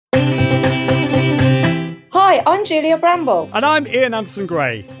Hi, I'm Julia Bramble. And I'm Ian Anderson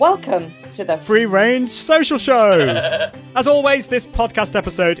Gray. Welcome to the Free Range Social Show. As always, this podcast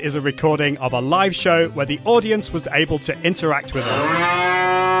episode is a recording of a live show where the audience was able to interact with us.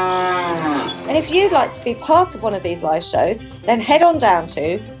 And if you'd like to be part of one of these live shows, then head on down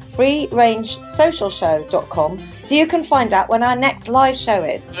to freerangesocialshow.com so you can find out when our next live show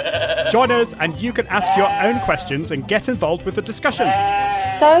is. Join us and you can ask your own questions and get involved with the discussion.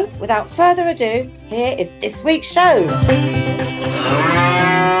 So, without further ado, here is this week's show.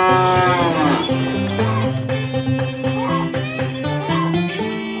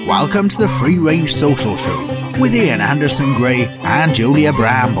 Welcome to the Free Range Social Show with Ian Anderson Gray and Julia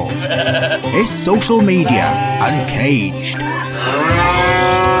Bramble. It's social media uncaged.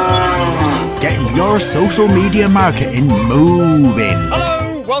 Getting your social media marketing moving.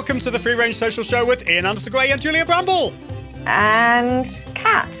 Hello, welcome to the Free Range Social Show with Ian Anderson Gray and Julia Bramble. And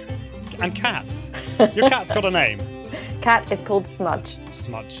Cat. And Cat. Your cat's got a name. Cat is called Smudge.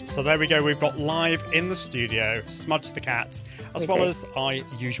 Smudge. So there we go. We've got live in the studio Smudge the cat, as well as our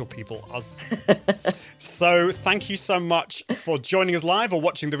usual people, us. So thank you so much for joining us live or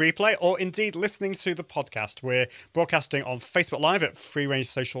watching the replay, or indeed listening to the podcast. We're broadcasting on Facebook Live at Free Range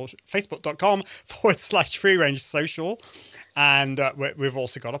Social, facebook.com/Free Range Social. And we've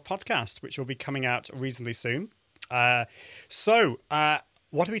also got a podcast, which will be coming out reasonably soon. So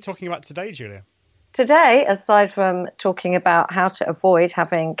what are we talking about today, Julia? Today, aside from talking about how to avoid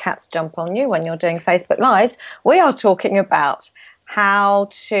having cats jump on you when you're doing Facebook Lives, we are talking about how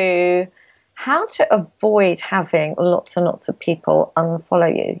to avoid having lots and lots of people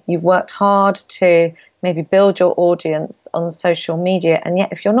unfollow you. You've worked hard to maybe build your audience on social media, and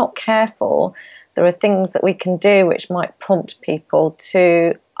yet if you're not careful, there are things that we can do which might prompt people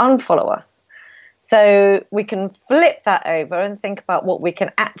to unfollow us. So we can flip that over and think about what we can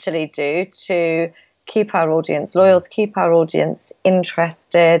actually do to keep our audience loyal, to keep our audience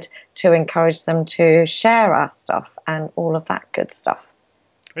interested, to encourage them to share our stuff and all of that good stuff.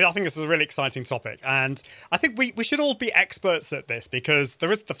 I think this is a really exciting topic, and I think we should all be experts at this, because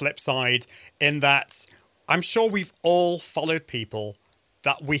there is the flip side in that I'm sure we've all followed people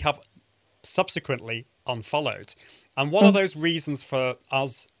that we have subsequently unfollowed. And one of those reasons for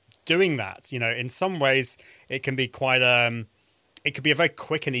us doing that, in some ways it can be quite it could be a very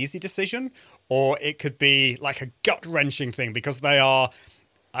quick and easy decision, or it could be like a gut-wrenching thing because they are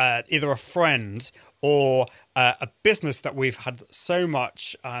either a friend or a business that we've had so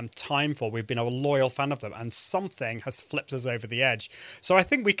much time for. We've been a loyal fan of them, and something has flipped us over the edge. So I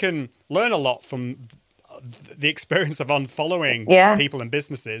think we can learn a lot from the experience of unfollowing people and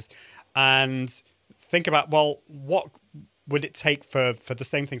businesses, and think about, well, what would it take for the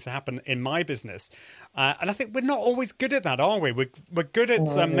same thing to happen in my business? And I think we're not always good at that, are we? We're good at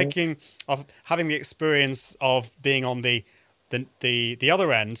having the experience of being on the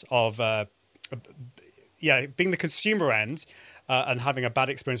other end of being the consumer end and having a bad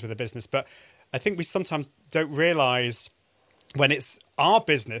experience with a business. But I think we sometimes don't realise when it's our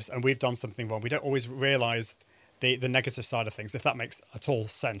business and we've done something wrong, we don't always realise the negative side of things, if that makes at all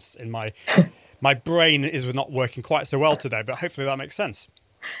sense. In my brain is not working quite so well today, but hopefully that makes sense.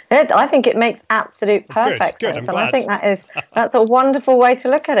 I think it makes absolute perfect sense. I'm and glad. I think that's a wonderful way to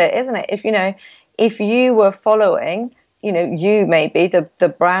look at it, isn't it? If you were following, you maybe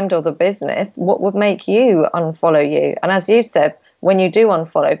the brand or the business, what would make you unfollow you? And as you've said, when you do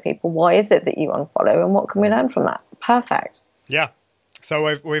unfollow people, why is it that you unfollow, and what can we learn from that? Perfect. Yeah.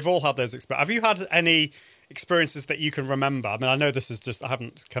 So we've all had those experiences. Have you had any experiences that you can remember? I mean, I know this is just, I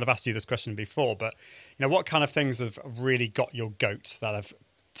haven't kind of asked you this question before, but what kind of things have really got your goat that have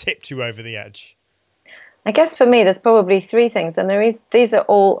tipped you over the edge? I guess for me, there's probably three things, and these are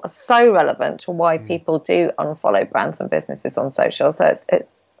all so relevant to why people do unfollow brands and businesses on social. So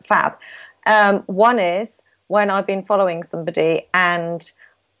it's fab. One is when I've been following somebody and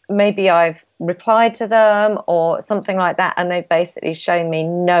maybe I've replied to them or something like that, and they've basically shown me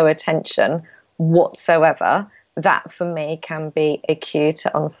no attention whatsoever. That for me can be a cue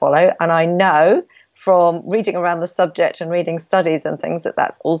to unfollow. And I know from reading around the subject and reading studies and things that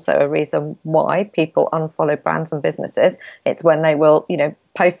that's also a reason why people unfollow brands and businesses. It's when they will,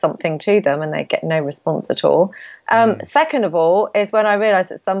 post something to them and they get no response at all. Second of all is when I realize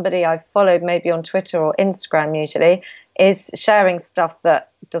that somebody I've followed maybe on Twitter or Instagram usually is sharing stuff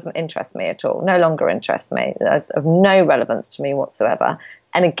that doesn't interest me at all, no longer interests me, that's of no relevance to me whatsoever.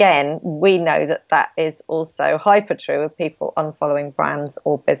 And again, we know that that is also hyper true of people unfollowing brands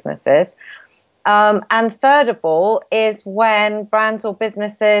or businesses. And third of all is when brands or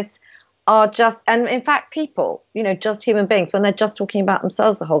businesses are just, and in fact people, just human beings, when they're just talking about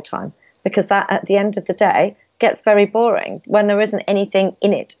themselves the whole time, because that at the end of the day gets very boring, when there isn't anything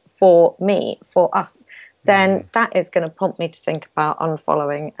in it for me, for us, then that is going to prompt me to think about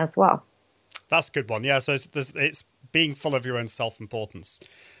unfollowing as well. That's a good one. Yeah, so it's being full of your own self-importance.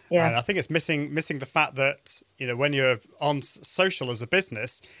 Yeah. And I think it's missing the fact that, when you're on social as a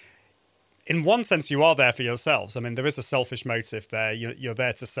business, in one sense, you are there for yourselves. I mean, there is a selfish motive there. You're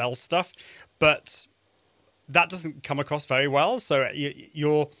there to sell stuff, but that doesn't come across very well. So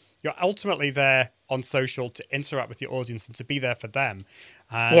you're ultimately there on social to interact with your audience and to be there for them.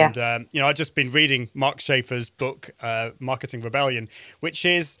 And, I've just been reading Mark Schaefer's book, Marketing Rebellion, which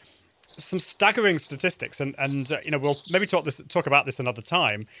is some staggering statistics. And we'll maybe talk about this another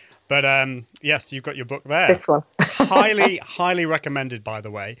time. But yes, you've got your book there. This one. highly, highly recommended, by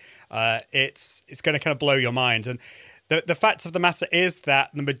the way. It's going to kind of blow your mind. And the fact of the matter is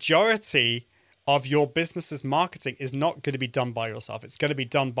that the majority of your business's marketing is not going to be done by yourself. It's going to be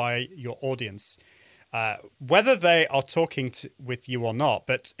done by your audience, whether they are talking with you or not.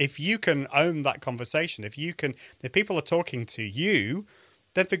 But if you can own that conversation, if people are talking to you,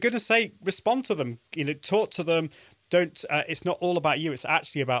 then for goodness sake, respond to them. Talk to them. Don't. It's not all about you. It's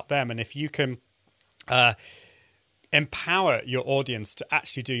actually about them. And if you can empower your audience to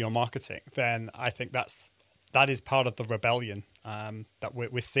actually do your marketing, then I think that is part of the rebellion that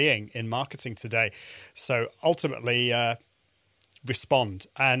we're seeing in marketing today. So ultimately, respond,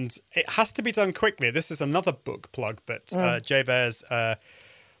 and it has to be done quickly. This is another book plug, but Jabez,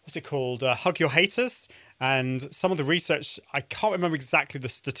 what's it called? Hug Your Haters. And some of the research, I can't remember exactly the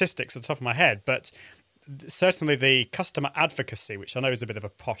statistics at the top of my head, but certainly the customer advocacy, which I know is a bit of a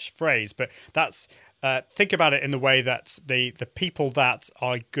posh phrase, but that's think about it in the way that the people that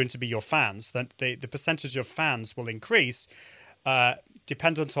are going to be your fans, that the percentage of fans will increase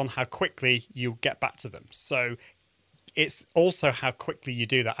dependent on how quickly you get back to them. So it's also how quickly you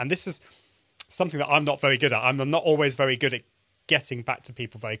do that. And this is something that I'm not very good at. I'm not always very good at getting back to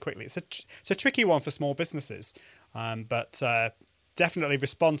people very quickly. It's a tricky one for small businesses, but definitely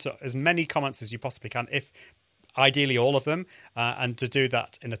respond to as many comments as you possibly can, if ideally all of them, and to do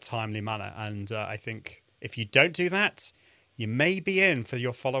that in a timely manner. And I think if you don't do that, you may be in for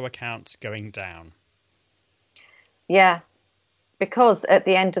your follower count going down. Yeah, because at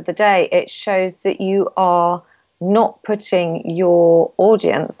the end of the day, it shows that you are not putting your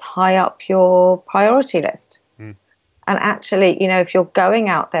audience high up your priority list. And actually, if you're going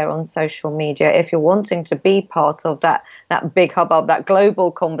out there on social media, if you're wanting to be part of that big hubbub, that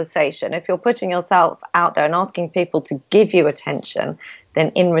global conversation, if you're putting yourself out there and asking people to give you attention, then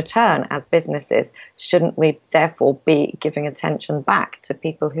in return, as businesses, shouldn't we therefore be giving attention back to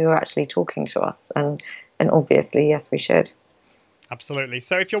people who are actually talking to us? And obviously, yes, we should. Absolutely.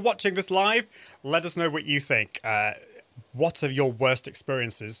 So if you're watching this live, let us know what you think. What are your worst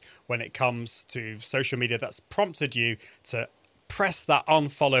experiences when it comes to social media that's prompted you to press that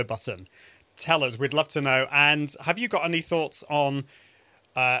unfollow button? Tell us. We'd love to know. And have you got any thoughts on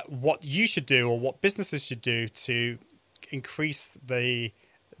what you should do or what businesses should do to increase the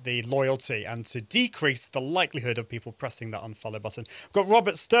loyalty and to decrease the likelihood of people pressing that unfollow button? We've got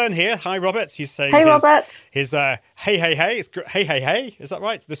Robert Stern here. Hi, Robert. He's saying Robert. His hey. It's hey. Is that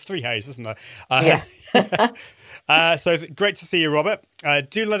right? There's 3 heys, isn't there? Yeah. So great to see you, Robert.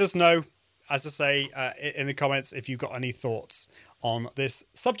 Do let us know, as I say, in the comments if you've got any thoughts on this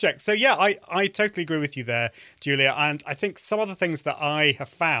subject. So yeah, I totally agree with you there, Julia. And I think some of the things that I have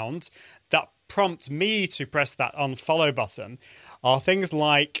found that prompt me to press that unfollow button are things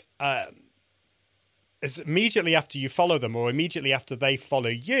like as immediately after you follow them or immediately after they follow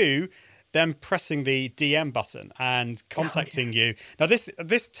you, then pressing the DM button and contacting you. Now,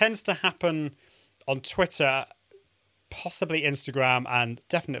 this tends to happen on Twitter, possibly Instagram, and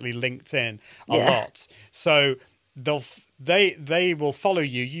definitely LinkedIn a lot. So they will follow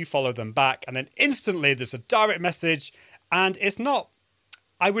you, you follow them back, and then instantly there's a direct message, and it's not.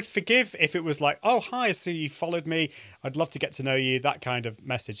 I would forgive if it was like, oh, hi, I see you followed me. I'd love to get to know you, that kind of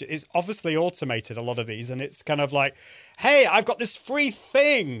message. It's obviously automated, a lot of these, and it's kind of like, hey, I've got this free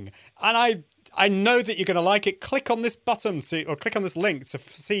thing, and I know that you're going to like it. Click on this button or click on this link to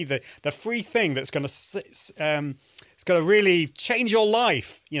see the free thing that's going to it's going to really change your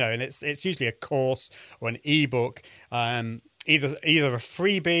life. And it's usually a course or an ebook, either a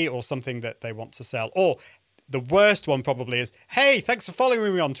freebie or something that they want to sell. Or the worst one probably is, hey, thanks for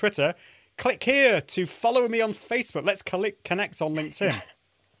following me on Twitter. Click here to follow me on Facebook. Let's connect on LinkedIn.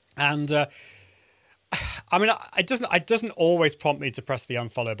 And I mean, it doesn't always prompt me to press the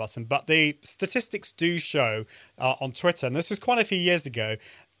unfollow button, but the statistics do show on Twitter, and this was quite a few years ago,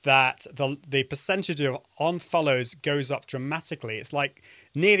 that the percentage of unfollows goes up dramatically. It's like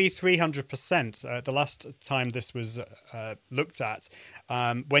nearly 300% the last time this was looked at,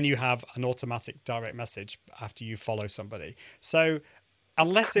 when you have an automatic direct message after you follow somebody. So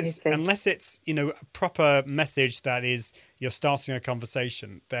unless it's a proper message that is you're starting a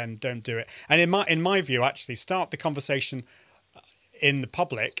conversation, then don't do it. And in my view, actually start the conversation in the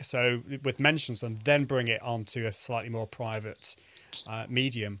public, so with mentions, and then bring it onto a slightly more private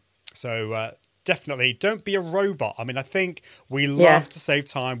medium. So definitely don't be a robot. I mean, I think we love to save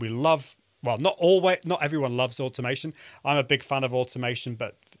time. We love, well, not everyone loves automation. I'm a big fan of automation,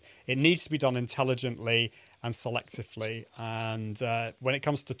 but it needs to be done intelligently and selectively. And when it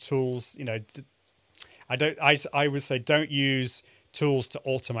comes to tools, I would say don't use tools to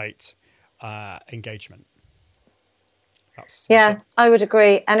automate engagement. I would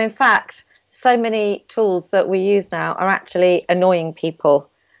agree. And in fact, so many tools that we use now are actually annoying people.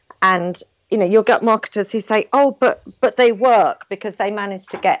 And, you'll get marketers who say, oh, but they work because they managed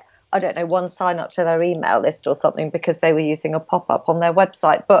to get, I don't know, one sign up to their email list or something because they were using a pop-up on their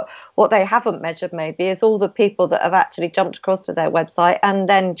website. But what they haven't measured maybe is all the people that have actually jumped across to their website and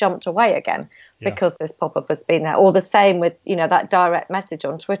then jumped away again because this pop-up has been there. Or the same with, that direct message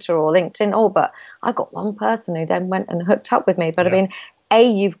on Twitter or LinkedIn. Oh, but I got one person who then went and hooked up with me. But I mean, A,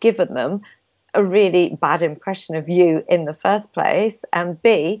 you've given them a really bad impression of you in the first place, and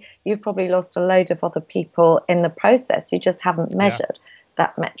B, you've probably lost a load of other people in the process. You just haven't measured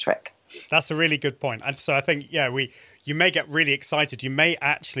that metric. That's a really good point. And so I think, you may get really excited. You may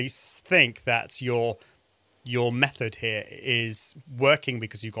actually think that your method here is working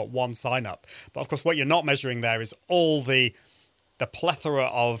because you've got one sign up. But of course, what you're not measuring there is all the plethora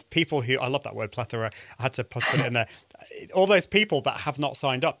of people who, I love that word plethora, I had to put it in there, all those people that have not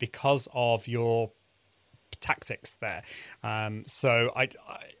signed up because of your tactics there. So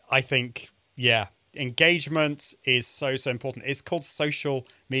I think, engagement is so important. It's called social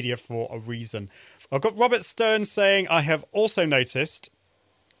media for a reason. I've got Robert Stern saying, I have also noticed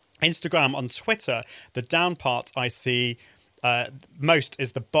Instagram on Twitter, the down part I see most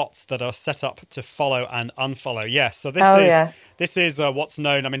is the bots that are set up to follow and unfollow. Yes, so this is what's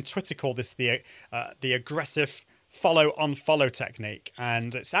known. I mean, Twitter called this the aggressive follow-unfollow technique,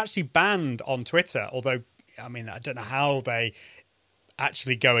 and it's actually banned on Twitter. Although, I mean, I don't know how they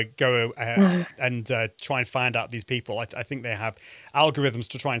actually go and try and find out these people. I think they have algorithms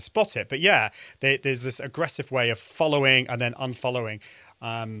to try and spot it. But there's this aggressive way of following and then unfollowing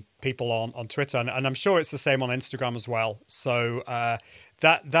people on Twitter, and I'm sure it's the same on Instagram as well. So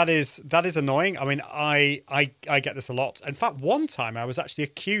that is annoying. I mean, I get this a lot. In fact, one time I was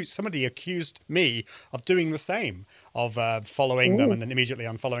actually somebody accused me of doing the same, of following them and then immediately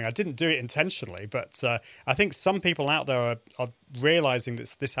unfollowing. I didn't do it intentionally, but I think some people out there are realizing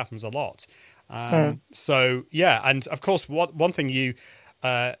that this happens a lot. So and of course, one thing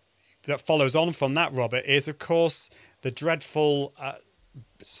that follows on from that, Robert, is of course the dreadful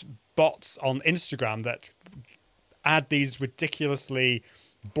bots on Instagram that add these ridiculously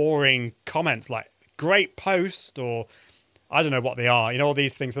boring comments like great post, or I don't know what they are, all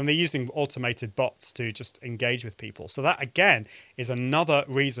these things, and they're using automated bots to just engage with people. So that again is another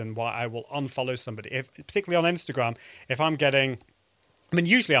reason why I will unfollow somebody, particularly on Instagram. If I'm getting, I mean,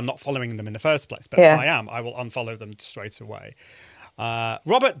 usually I'm not following them in the first place, but if I am, I will unfollow them straight away.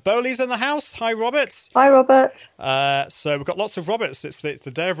 Robert Bowley's in the house. Hi, Robert. Hi, Robert. So we've got lots of Roberts. It's the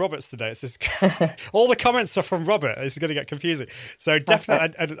day of Roberts today. It's this, all the comments are from Robert. It's going to get confusing. So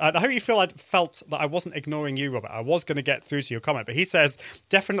definitely, I hope you felt that I wasn't ignoring you, Robert. I was going to get through to your comment, but he says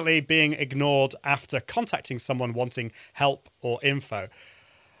definitely being ignored after contacting someone wanting help or info.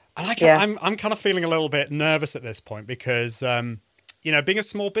 And I'm kind of feeling a little bit nervous at this point because, being a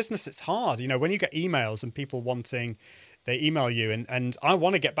small business, it's hard. When you get emails and people they email you and I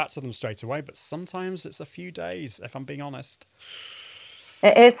want to get back to them straight away, but sometimes it's a few days, if I'm being honest.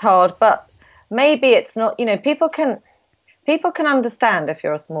 It is hard, but maybe it's not, people can understand if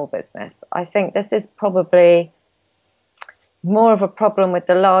you're a small business. I think this is probably more of a problem with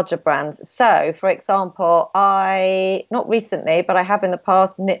the larger brands. So, for example, I, not recently, but I have in the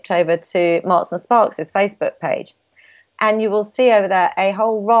past nipped over to Marks and Sparks' Facebook page. And you will see over there a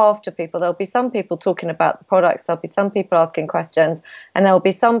whole raft of people. There'll be some people talking about the products. There'll be some people asking questions. And there'll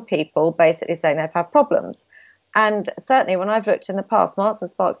be some people basically saying they've had problems. And certainly when I've looked in the past, Marks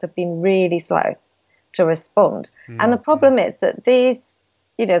and Sparks have been really slow to respond. And the problem is that these,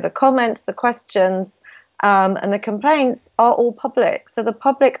 the comments, the questions, and the complaints are all public. So the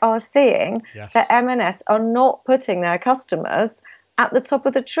public are seeing that M&S are not putting their customers at the top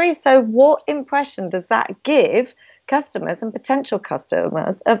of the tree. So what impression does that give customers and potential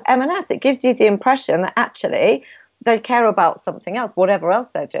customers of M&S. It gives you the impression that actually they care about something else, whatever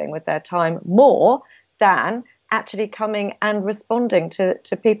else they're doing with their time, more than actually coming and responding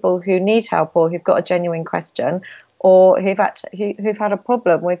to people who need help or who've got a genuine question or who've had a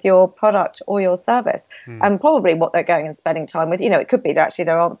problem with your product or your service. And probably what they're going and spending time with, it could be that actually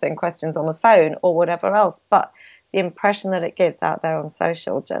they're answering questions on the phone or whatever else, but the impression that it gives out there on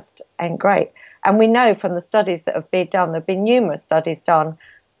social just ain't great. And we know from the studies that have been done, there have been numerous studies done.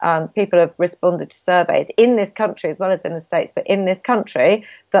 People have responded to surveys in this country as well as in the States, but in this country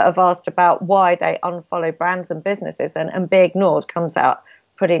that have asked about why they unfollow brands and businesses, and be ignored comes out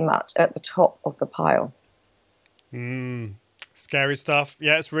pretty much at the top of the pile. Scary stuff.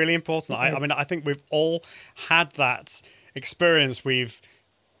 Yeah, it's really important. I think we've all had that experience. We've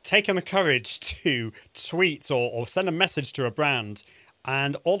taken the courage to tweet or send a message to a brand,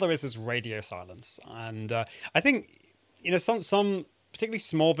 and all there is radio silence. And I think, some particularly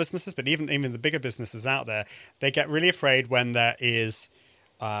small businesses, but even the bigger businesses out there, they get really afraid when there is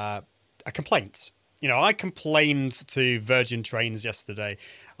a complaint. I complained to Virgin Trains yesterday.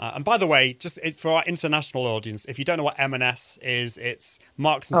 And by the way, just for our international audience, if you don't know what M&S is, it's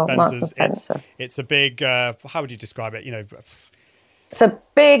Marks and Spencer's. Spencer. It's a big, how would you describe it? It's a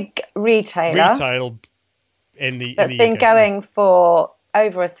big retailer. Retail in the that's been going for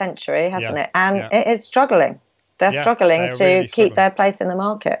over a century, hasn't it? And it is struggling. They're struggling to keep their place in the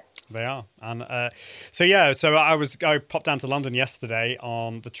market. They are. And so I popped down to London yesterday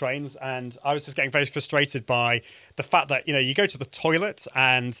on the trains, and I was just getting very frustrated by the fact that, you go to the toilet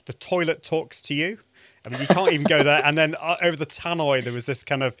and the toilet talks to you. I mean, you can't even go there. And then over the tannoy, there was this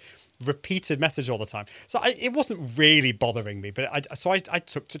kind of repeated message all the time. So it wasn't really bothering me, but I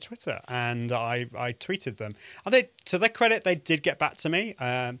took to Twitter and I tweeted them. And to their credit, they did get back to me.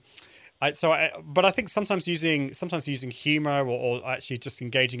 But I think sometimes using humor or actually just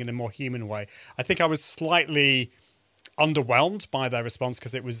engaging in a more human way, I think I was slightly underwhelmed by their response,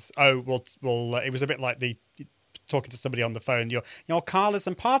 because it was, it was a bit like the talking to somebody on the phone. Your call is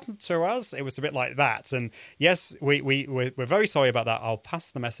important to us. It was a bit like that. And yes, we're very sorry about that. I'll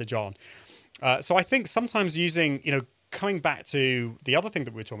pass the message on. So I think sometimes coming back to the other thing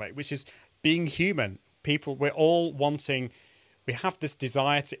that we were talking about, which is being human. People, we're all we have this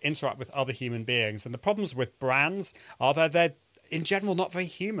desire to interact with other human beings. And the problems with brands are that they're, in general, not very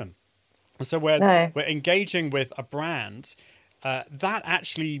human. And so we're engaging with a brand that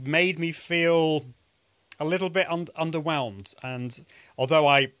actually made me feel a little bit underwhelmed. And although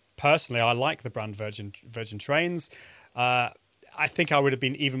I like the brand Virgin Trains, I think I would have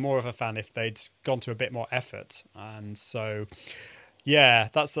been even more of a fan if they'd gone to a bit more effort. And so... yeah,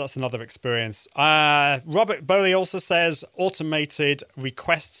 that's another experience. Robert Bowley also says automated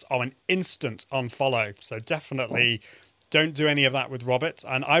requests are an instant unfollow. So definitely don't do any of that with Robert.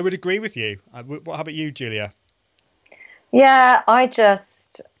 And I would agree with you. How about you, Julia? Yeah, I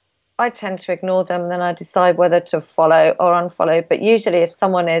tend to ignore them, and then I decide whether to follow or unfollow. But usually if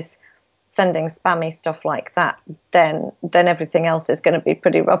someone is sending spammy stuff like that, then everything else is going to be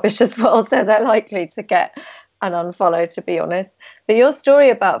pretty rubbish as well. So they're likely to get an unfollow, to be honest. But your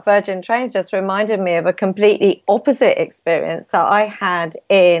story about Virgin Trains just reminded me of a completely opposite experience that I had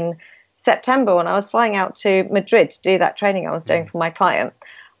in September when I was flying out to Madrid to do that training I was doing for my client.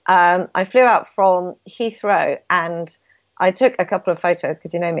 I flew out from Heathrow and I took a couple of photos,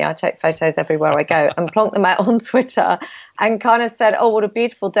 because you know me, I take photos everywhere I go, and plonked them out on Twitter and kind of said, oh, what a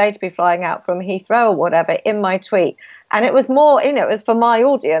beautiful day to be flying out from Heathrow or whatever in my tweet. And it was more, it was for my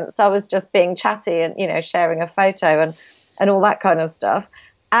audience. I was just being chatty and, sharing a photo and all that kind of stuff.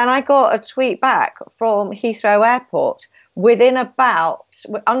 And I got a tweet back from Heathrow Airport within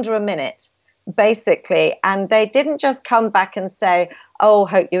under a minute, basically. And they didn't just come back and say, oh,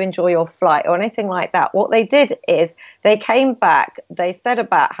 hope you enjoy your flight or anything like that. What they did is they came back, they said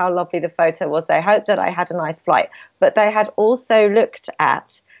about how lovely the photo was. They hoped that I had a nice flight, but they had also looked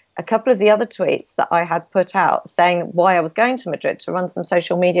at a couple of the other tweets that I had put out saying why I was going to Madrid to run some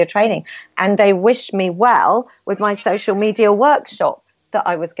social media training. And they wished me well with my social media workshop that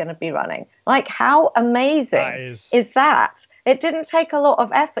I was going to be running. Like, how amazing is that? It didn't take a lot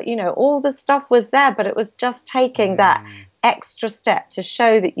of effort. All the stuff was there, but it was just taking that extra step to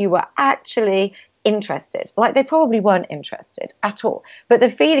show that you were actually interested. Like, they probably weren't interested at all. But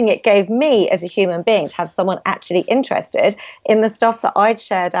the feeling it gave me as a human being to have someone actually interested in the stuff that I'd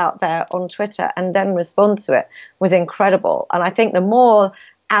shared out there on Twitter and then respond to it was incredible. And I think the more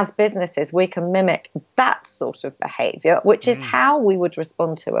as businesses we can mimic that sort of behavior, which is how we would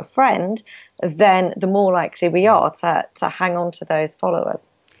respond to a friend, then the more likely we are to hang on to those followers.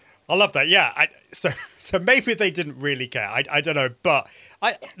 I love that. Yeah. So maybe they didn't really care. I don't know, but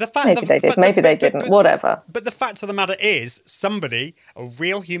maybe they did. Maybe they didn't. Whatever. But the fact of the matter is, somebody, a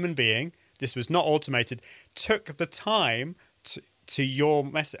real human being, this was not automated, took the time to your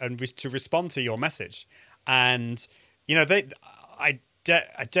message and to respond to your message. And you know, I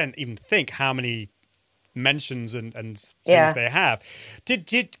don't even think how many mentions and things they have.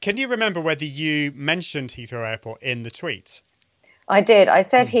 Can you remember whether you mentioned Heathrow Airport in the tweet? I did. I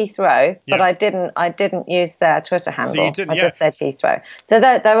said Heathrow, but I didn't use their Twitter handle. So you didn't, I just said Heathrow. So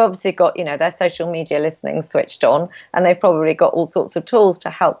they've obviously got, their social media listening switched on, and they've probably got all sorts of tools to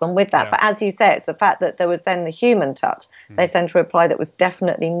help them with that. Yeah. But as you say, it's the fact that there was then the human touch. They sent a reply that was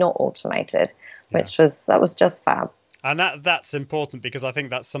definitely not automated, which was just fab. And that's important, because I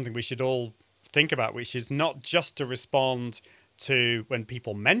think that's something we should all think about, which is not just to respond to when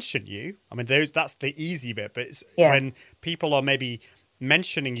people mention you. I mean, that's the easy bit, but it's when people are maybe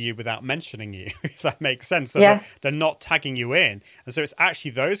mentioning you without mentioning you, if that makes sense. So they're not tagging you in. And so it's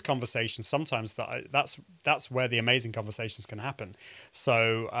actually those conversations sometimes that's where the amazing conversations can happen.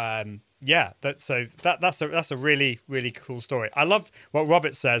 So that's a really, really cool story. I love what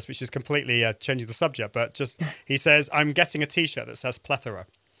Robert says, which is completely changing the subject, but he says, I'm getting a t-shirt that says plethora.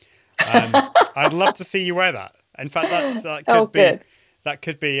 I'd love to see you wear that. In fact, that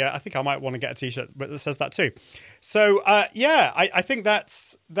could be. I think I might want to get a t-shirt that says that too. So I think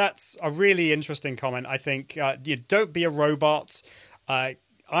that's a really interesting comment. I think don't be a robot. I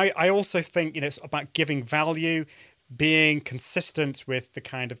also think it's about giving value, being consistent with the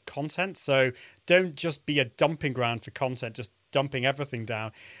kind of content. So don't just be a dumping ground for content, just dumping everything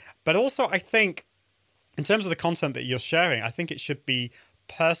down. But also, I think in terms of the content that you're sharing, I think it should be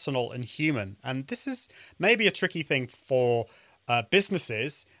personal and human. And this is maybe a tricky thing for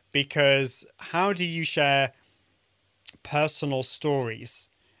businesses, because how do you share personal stories?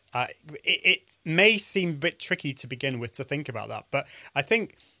 It may seem a bit tricky to begin with to think about that, but I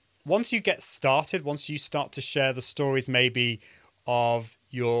think once you get started, once you start to share the stories maybe of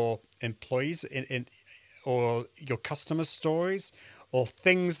your employees or your customers' stories, or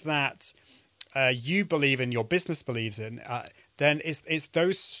things that you believe in, your business believes in, then it's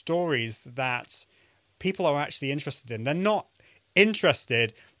those stories that people are actually interested in. They're not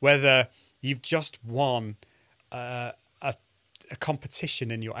interested whether you've just won a competition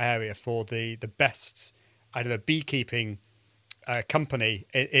in your area for the best, I don't know, beekeeping company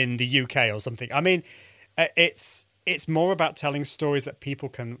in the UK or something. I mean, it's more about telling stories that people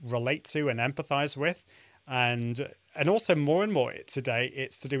can relate to and empathize with, and also more and more today,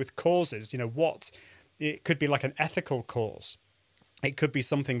 it's to do with causes. It could be like an ethical cause. It could be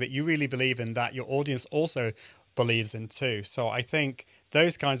something that you really believe in, that your audience also believes in too. So I think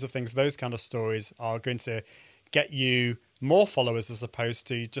those kinds of things, those kind of stories are going to get you more followers, as opposed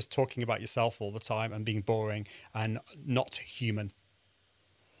to just talking about yourself all the time and being boring and not human.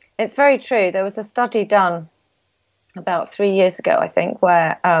 It's very true. There was a study done about 3 years ago, I think,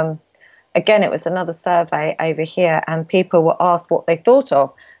 where again, it was another survey over here, and people were asked what they thought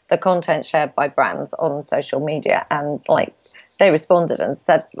of the content shared by brands on social media. And they responded and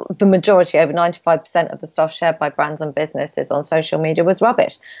said the majority, over 95% of the stuff shared by brands and businesses on social media was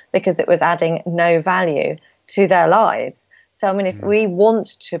rubbish, because it was adding no value to their lives. So, I mean, if we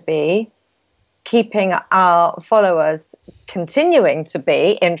want to be keeping our followers continuing to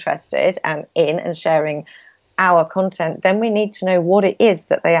be interested and sharing our content, then we need to know what it is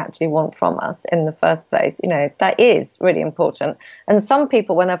that they actually want from us in the first place. That is really important. And some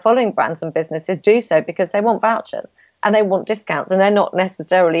people, when they're following brands and businesses, do so because they want vouchers and they want discounts, and they're not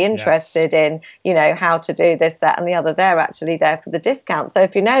necessarily interested in, how to do this, that, and the other. They're actually there for the discount. So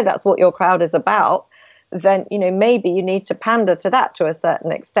if that's what your crowd is about, then, maybe you need to pander to that to a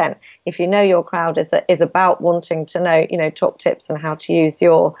certain extent. If your crowd is about wanting to know, top tips on how to use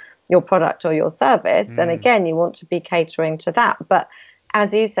your product or your service, then again, you want to be catering to that. But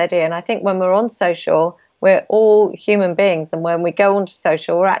as you said, Ian, I think when we're on social, we're all human beings. And when we go onto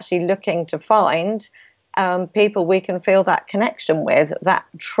social, we're actually looking to find people we can feel that connection with, that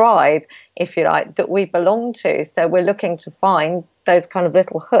tribe, if you like, that we belong to. So we're looking to find those kind of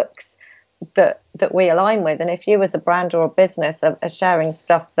little hooks that we align with. And if you as a brand or a business are sharing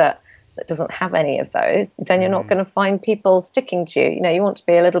stuff that doesn't have any of those, then you're not going to find people sticking to you. You want to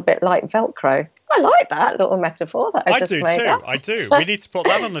be a little bit like Velcro. I like that little metaphor that I just made up. I do. We need to put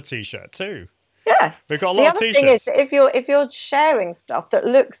that on the t-shirt too. Yes. We've got a lot of t-shirts. The other thing is, if you're sharing stuff that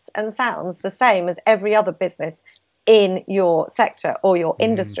looks and sounds the same as every other business in your sector or your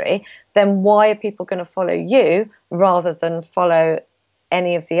industry, then why are people going to follow you rather than follow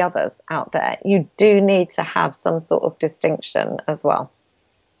any of the others out there? You do need to have some sort of distinction as well.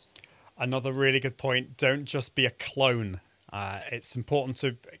 Another really good point. Don't just be a clone. It's important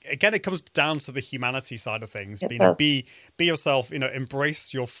to, again, it comes down to the humanity side of things. Be yourself,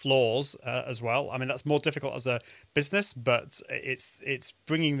 embrace your flaws as well. I mean, that's more difficult as a business, but it's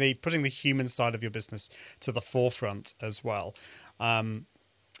putting the human side of your business to the forefront as well.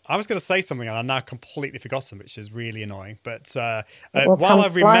 I was going to say something and I've now completely forgotten, which is really annoying. But while I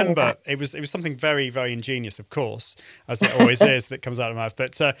remember, it was something very, very ingenious, of course, as it always is, that comes out of my mouth.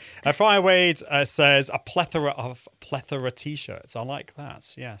 But Friar Wade says a plethora T-shirts. I like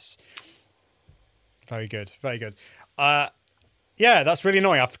that. Yes, very good, very good. Yeah, that's really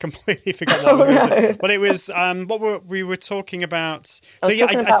annoying. I've completely forgot what I was going to say. But it was what we were talking about. So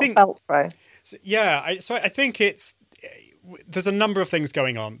I think Velcro. I think there's a number of things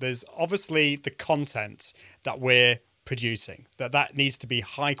going on. There's obviously the content that we're producing, that needs to be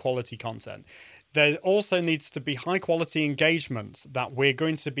high quality content. There also needs to be high quality engagement, that we're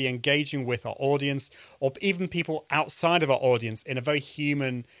going to be engaging with our audience or even people outside of our audience in a very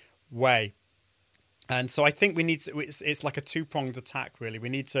human way. And so I think it's like a two-pronged attack, really. We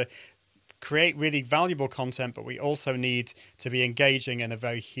need to create really valuable content, but we also need to be engaging in a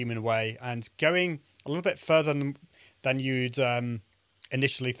very human way and going a little bit further than you'd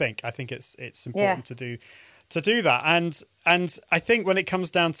initially think. I think it's important to do that. And I think when it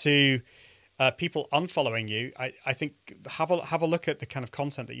comes down to people unfollowing you, I think have a look at the kind of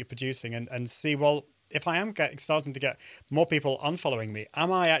content that you're producing and see, well, if I am starting to get more people unfollowing me,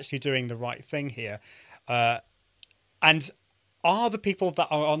 am I actually doing the right thing here? And are the people that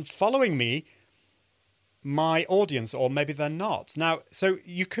are unfollowing me my audience, or maybe they're not? Now, so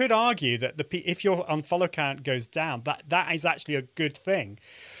you could argue that if your unfollow count goes down, that is actually a good thing.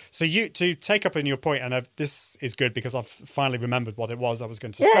 So to take up on your point, and this is good because I've finally remembered what it was I was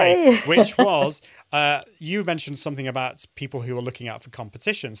going to say, which was you mentioned something about people who are looking out for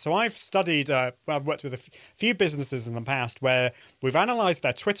competition. So I've studied, I've worked with a few businesses in the past where we've analysed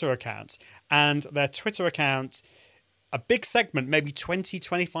their Twitter account, and their Twitter account, a big segment, maybe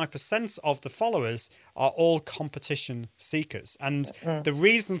 20-25% of the followers are all competition seekers. And the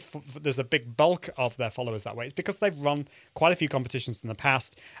reason there's a big bulk of their followers that way is because they've run quite a few competitions in the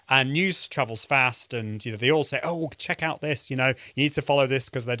past, and news travels fast, and they all say, oh, check out this, you need to follow this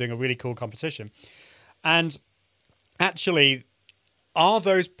because they're doing a really cool competition. And actually, are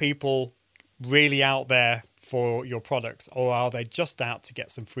those people really out there for your products, or are they just out to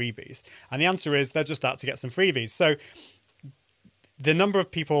get some freebies? And the answer is they're just out to get some freebies. So the number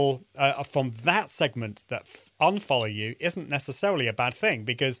of people from that segment that unfollow you isn't necessarily a bad thing,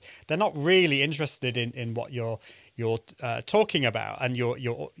 because they're not really interested in what you're talking about and your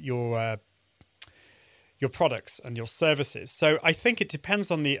products and your services. So I think it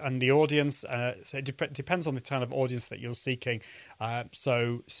depends on the audience. So it depends on the kind of audience that you're seeking.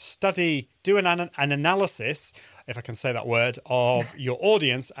 So do an analysis, if I can say that word, of your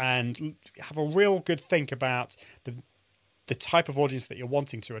audience, and have a real good think about the type of audience that you're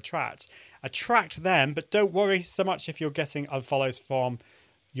wanting to attract. Attract them, but don't worry so much if you're getting unfollows from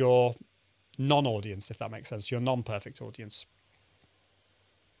your non-audience, if that makes sense, your non-perfect audience.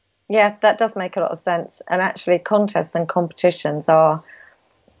 Yeah, that does make a lot of sense. And actually, contests and competitions are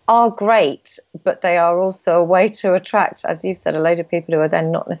great, but they are also a way to attract, as you've said, a load of people who are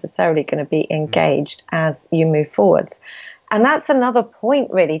then not necessarily going to be engaged as you move forwards. And that's another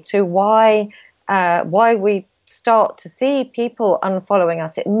point, really, to why we start to see people unfollowing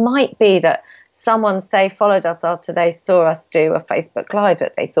us. It might be that someone, say, followed us after they saw us do a Facebook Live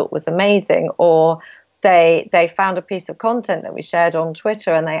that they thought was amazing, or they found a piece of content that we shared on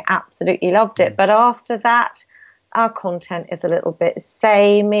Twitter and they absolutely loved it. But after that, our content is a little bit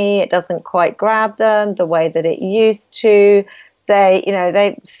samey. It doesn't quite grab them the way that it used to.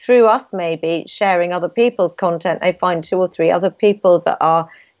 They through us maybe sharing other people's content, they find 2 or 3 other people that are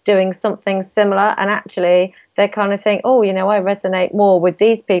doing something similar, and actually they kind of think, oh, I resonate more with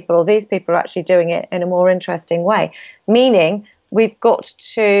these people, or these people are actually doing it in a more interesting way. Meaning we've got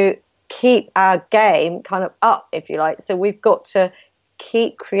to keep our game kind of up, if you like. So we've got to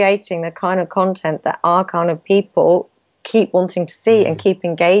keep creating the kind of content that our kind of people keep wanting to see and keep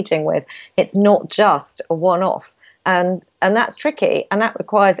engaging with. It's not just a one-off. And that's tricky, and that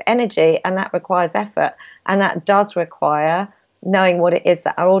requires energy, and that requires effort, and that does require knowing what it is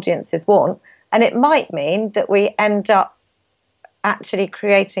that our audiences want. And it might mean that we end up actually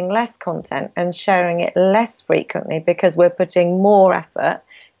creating less content and sharing it less frequently, because we're putting more effort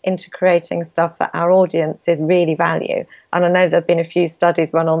into creating stuff that our audiences really value. And I know there have been a few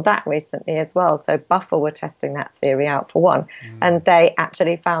studies run on that recently as well. So Buffer were testing that theory out for one. And they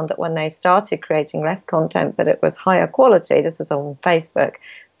actually found that when they started creating less content, but it was higher quality, this was on Facebook,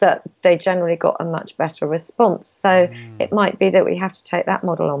 that they generally got a much better response. So it might be that we have to take that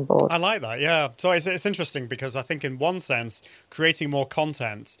model on board. I like that, yeah. So it's interesting because I think in one sense, creating more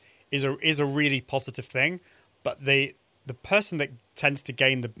content is a really positive thing, but the person that tends to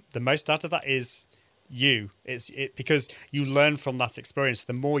gain the most out of that is you. It's because you learn from that experience.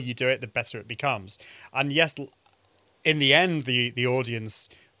 The more you do it, the better it becomes. And yes, in the end, the audience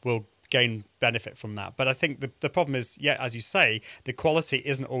will gain benefit from that. But I think the problem is, yeah, as you say, the quality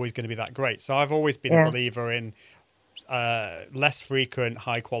isn't always going to be that great. So I've always been a believer in less frequent,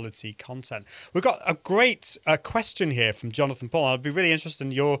 high quality content. We've got a great question here from Jonathan Paul. I'd be really interested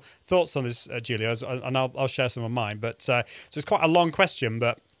in your thoughts on this, Julia, and I'll share some of mine. But so it's quite a long question,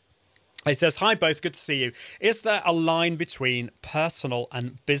 but it says, "Hi both, good to see you. Is there a line between personal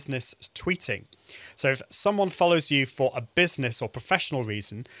and business tweeting? So if someone follows you for a business or professional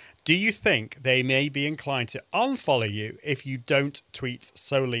reason, do you think they may be inclined to unfollow you if you don't tweet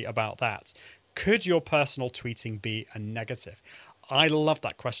solely about that? Could your personal tweeting be a negative?" I love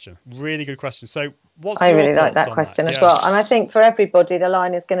that question. Really good question. So what's your really like thoughts that on question that? as well. And I think for everybody, the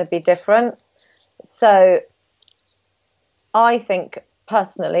line is going to be different. So I think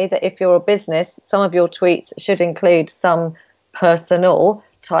personally that if you're a business, some of your tweets should include some personal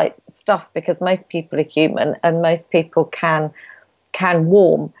type stuff, because most people are human and most people can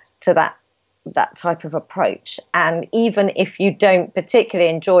warm to that type of approach. And even if you don't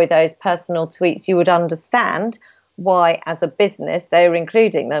particularly enjoy those personal tweets, you would understand why as a business they're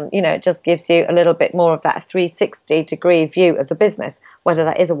including them. You know, it just gives you a little bit more of that 360-degree view of the business, whether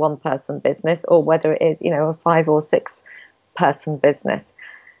that is a one-person business or whether it is, you know, a 5 or 6 person business.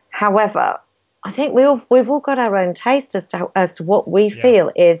 However, I think we've all got our own taste as to what we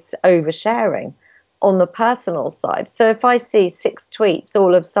feel is oversharing on the personal side. So if I see 6 tweets,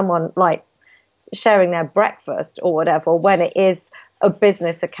 all of someone like sharing their breakfast or whatever, when it is a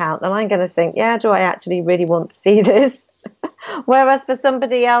business account, then I'm going to think, yeah, do I actually really want to see this? Whereas for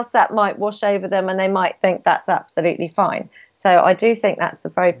somebody else, that might wash over them and they might think that's absolutely fine. So I do think that's a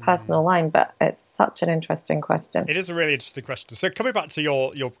very personal line, but it's such an interesting question. It is a really interesting question. So coming back to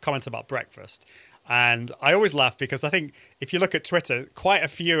your comment about breakfast, and I always laugh because I think if you look at Twitter, quite a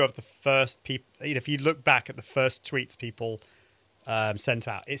few of the first people, if you look back at the first tweets people sent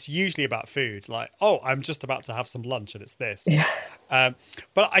out, it's usually about food, like, oh, I'm just about to have some lunch and it's this. Yeah.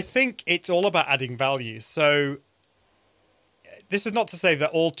 But I think it's all about adding value. So this is not to say that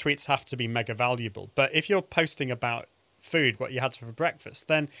all tweets have to be mega valuable, but if you're posting about food, what you had for breakfast,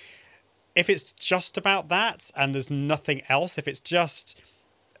 then if it's just about that and there's nothing else, if it's just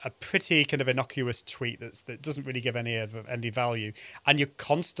a pretty kind of innocuous tweet that doesn't really give any value, and you're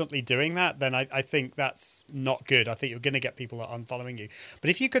constantly doing that, then I think that's not good. I think you're going to get people that are unfollowing you. But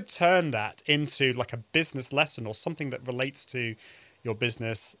if you could turn that into like a business lesson or something that relates to your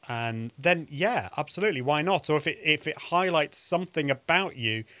business, and then yeah, absolutely, why not? Or if it highlights something about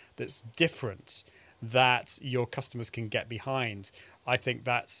you that's different that your customers can get behind, I think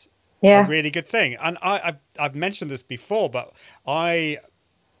that's a really good thing. And I've mentioned this before, but I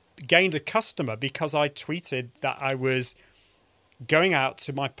gained a customer because I tweeted that I was going out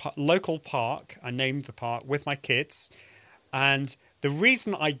to my local park. I named the park with my kids. And the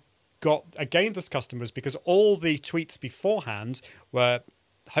reason I gained this customer is because all the tweets beforehand were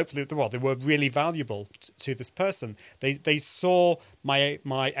hopefully, well, they were really valuable to this person. They saw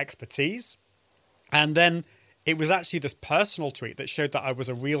my expertise. And then it was actually this personal tweet that showed that I was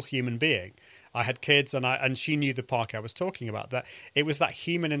a real human being. I had kids, and she knew the park I was talking about. That it was that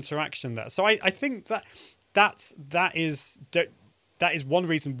human interaction there. So I think that is one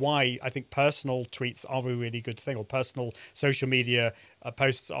reason why I think personal tweets are a really good thing, or personal social media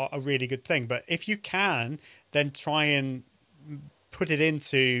posts are a really good thing. But if you can, then try and put it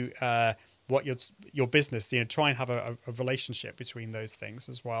into what your business. Try and have a relationship between those things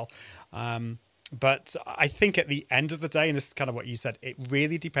as well. But I think at the end of the day, and this is kind of what you said, it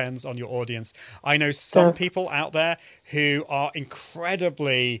really depends on your audience. I know some people out there who are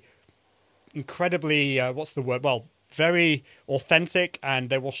incredibly, what's the word? Well, very authentic, and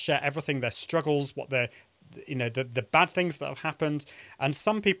they will share everything, their struggles, what the bad things that have happened. And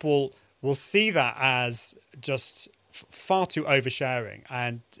some people will see that as just far too oversharing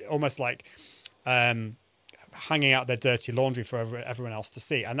and almost like hanging out their dirty laundry for everyone else to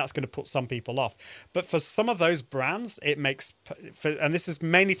see, and that's going to put some people off. But for some of those brands, it makes, and this is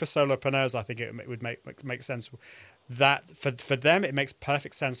mainly for solopreneurs, I think it would make sense that for them it makes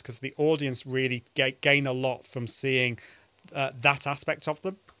perfect sense, because the audience really gain a lot from seeing that aspect of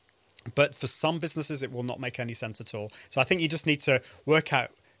them. But for some businesses, it will not make any sense at all. So I think you just need to work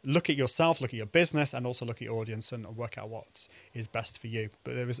out look at yourself, look at your business, and also look at your audience and work out what is best for you.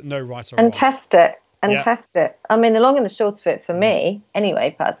 But there is no right or wrong. And test it. Test it. I mean, the long and the short of it for me,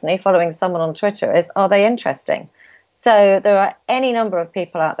 anyway, personally, following someone on Twitter is, are they interesting? So there are any number of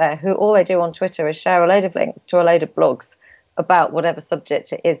people out there who all they do on Twitter is share a load of links to a load of blogs about whatever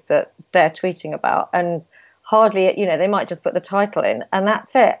subject it is that they're tweeting about. And hardly, they might just put the title in and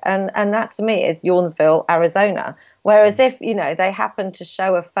that's it. And that to me is Yawnsville, Arizona. Whereas if, they happen to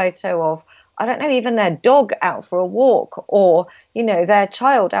show a photo of, I don't know, even their dog out for a walk or, their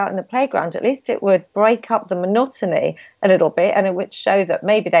child out in the playground, at least it would break up the monotony a little bit and it would show that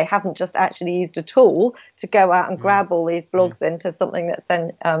maybe they haven't just actually used a tool to go out and grab all these blogs into something that's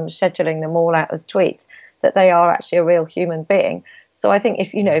then scheduling them all out as tweets, that they are actually a real human being. So I think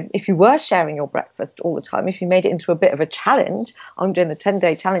if you were sharing your breakfast all the time, if you made it into a bit of a challenge, I'm doing the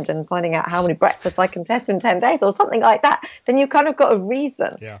 10-day challenge and finding out how many breakfasts I can test in 10 days or something like that, then you've kind of got a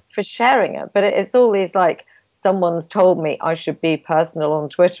reason for sharing it. But it's all these like, someone's told me I should be personal on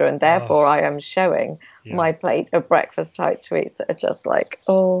Twitter and therefore I am showing my plate of breakfast type tweets that are just like,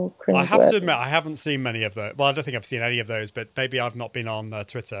 cringe. I have to admit, I haven't seen many of those. Well, I don't think I've seen any of those, but maybe I've not been on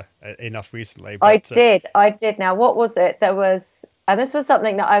Twitter enough recently. But, I did. Now, what was it? There was... And this was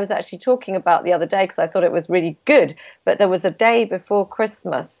something that I was actually talking about the other day because I thought it was really good. But there was a day before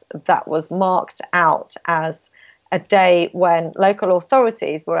Christmas that was marked out as a day when local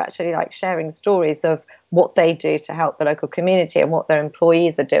authorities were actually like sharing stories of what they do to help the local community and what their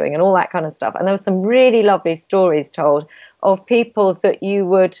employees are doing and all that kind of stuff. And there were some really lovely stories told of people that you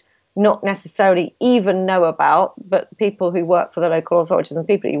would not necessarily even know about, but people who work for the local authorities and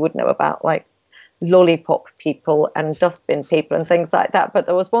people you would know about, like lollipop people and dustbin people and things like that. But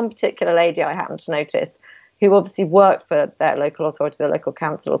there was one particular lady I happened to notice who obviously worked for their local authority, their local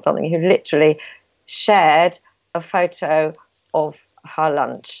council or something, who literally shared a photo of her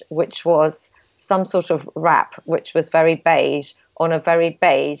lunch, which was some sort of wrap, which was very beige, on a very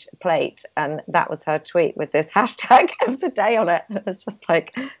beige plate. And that was her tweet with this hashtag of the day on it. It was just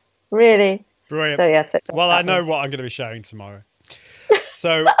like, really? Brilliant. So, yes. Well, I know what I'm going to be sharing tomorrow.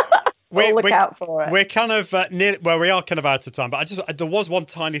 So... Look out for it. We're kind of we are kind of out of time, but there was one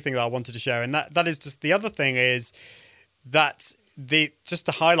tiny thing that I wanted to share, and that is just the other thing is that just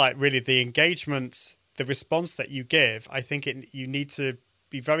to highlight really the engagement, the response that you give. I think you need to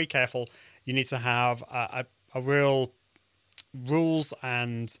be very careful. You need to have a real rules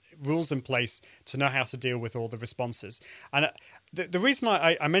in place to know how to deal with all the responses. And the reason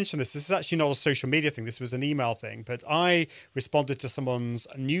I mentioned this is actually not a social media thing. This was an email thing, but I responded to someone's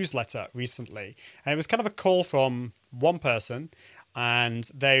newsletter recently, and it was kind of a call from one person,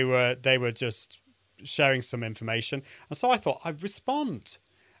 and they were just sharing some information, and so I thought I'd respond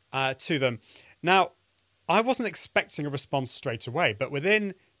to them. Now, I wasn't expecting a response straight away, but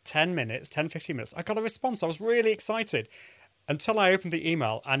within 15 minutes, I got a response. I was really excited until I opened the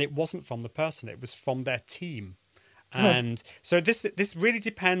email, and it wasn't from the person. It was from their team. And so this really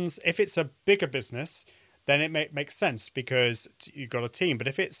depends. If it's a bigger business, then it makes sense because you've got a team. But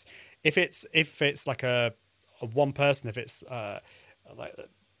if it's like a one person, if it's like,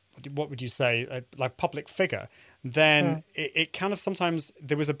 what would you say, like public figure, then it kind of sometimes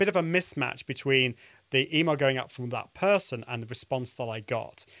there was a bit of a mismatch between the email going out from that person and the response that I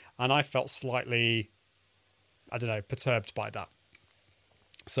got, and I felt slightly, I don't know, perturbed by that.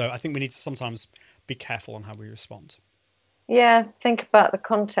 So I think we need to sometimes be careful on how we respond. Yeah, think about the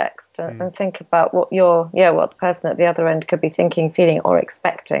context and think about what the person at the other end could be thinking, feeling, or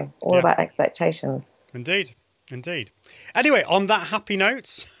expecting. All about expectations. Indeed. Anyway, on that happy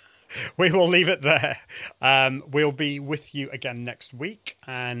note, we will leave it there. We'll be with you again next week,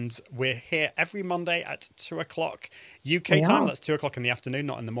 and we're here every Monday at 2:00 UK time. That's 2:00 in the afternoon,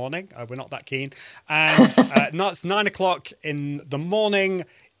 not in the morning. We're not that keen. And it's 9:00 in the morning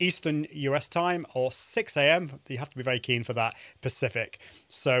Eastern US time, or 6 a.m. You have to be very keen for that, Pacific.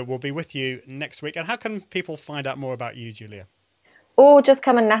 So we'll be with you next week. And how can people find out more about you, Julia? Or just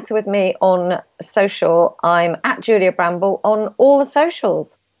come and natter with me on social. I'm at Julia Bramble on all the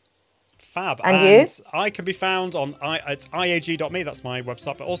socials. Fab. And you? I can be found at iag.me. That's my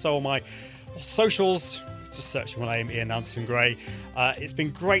website, but also on my socials. Just search my name, Ian Anderson Gray. It's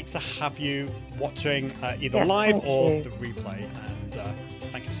been great to have you watching either live or the replay. And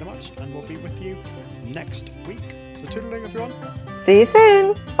thank you so much. And we'll be with you next week. So toodaloo, everyone. See you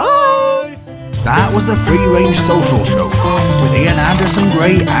soon. Bye. That was the Free Range Social Show with Ian Anderson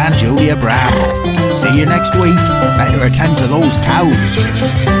Gray and Julia Bramble. See you next week. Better attend to those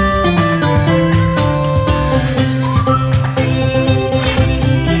cows.